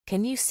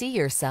Can you see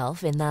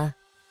yourself in the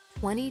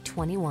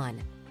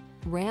 2021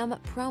 Ram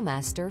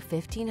ProMaster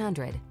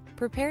 1500?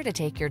 Prepare to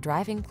take your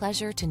driving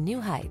pleasure to new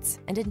heights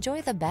and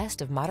enjoy the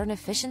best of modern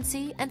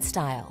efficiency and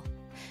style.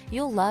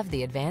 You'll love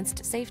the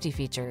advanced safety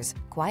features,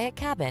 quiet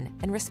cabin,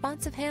 and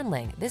responsive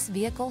handling this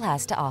vehicle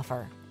has to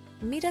offer.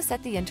 Meet us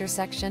at the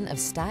intersection of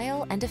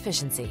style and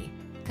efficiency.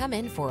 Come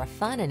in for a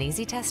fun and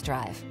easy test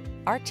drive.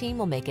 Our team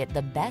will make it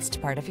the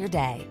best part of your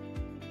day.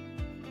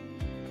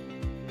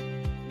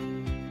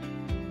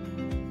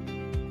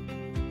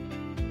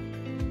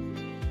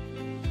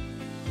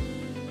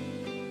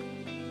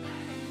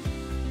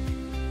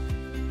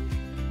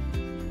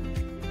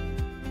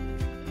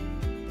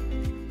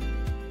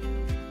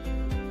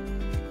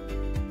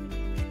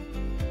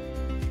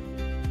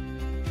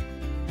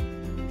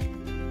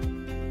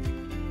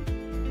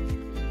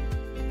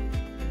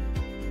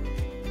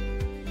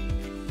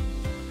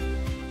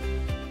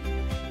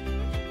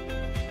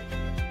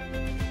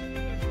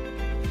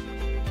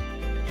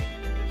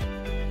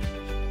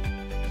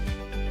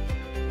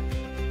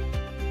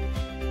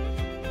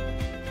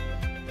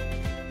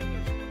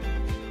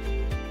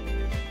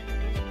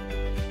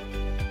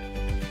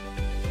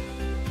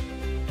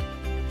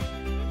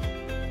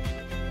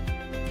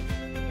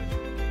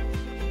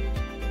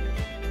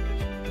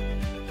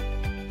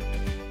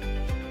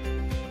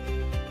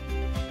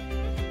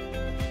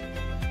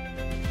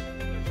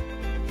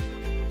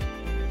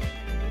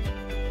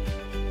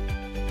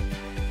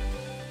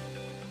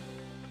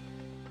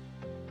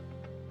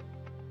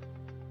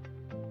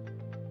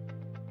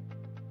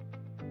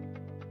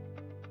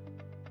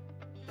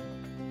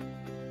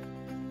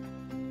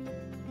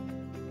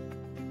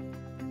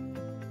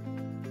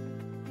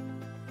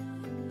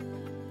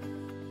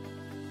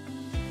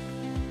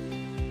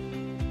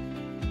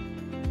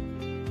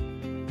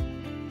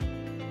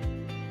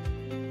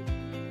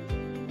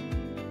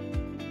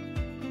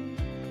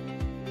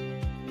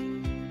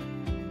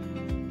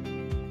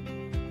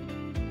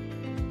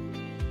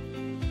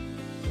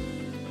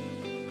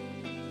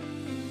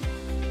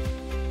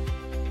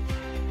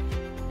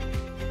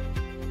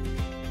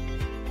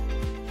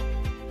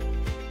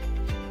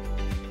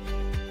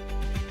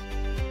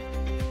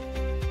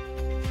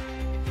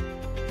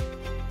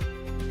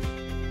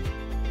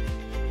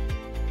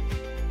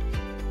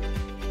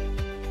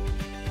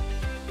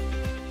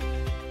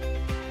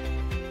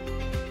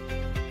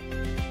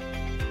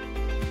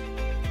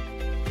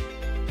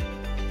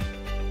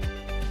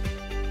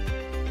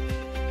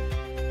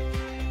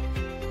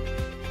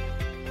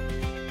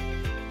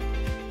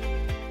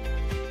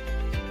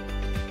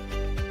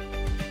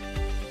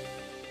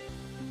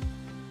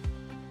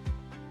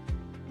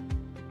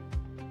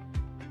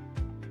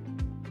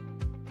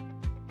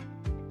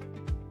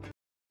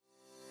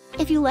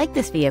 If you like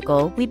this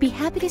vehicle, we'd be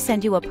happy to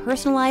send you a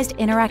personalized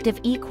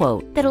interactive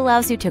e-quote that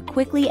allows you to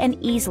quickly and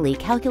easily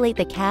calculate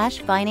the cash,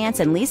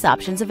 finance, and lease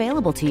options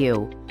available to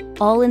you.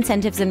 All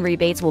incentives and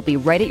rebates will be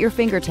right at your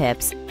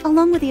fingertips,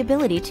 along with the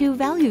ability to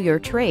value your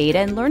trade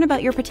and learn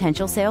about your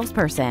potential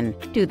salesperson.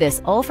 Do this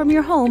all from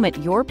your home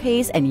at your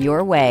pace and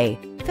your way.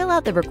 Fill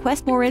out the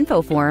Request More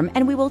Info form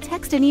and we will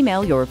text and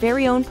email your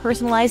very own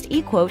personalized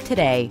e-quote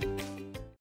today.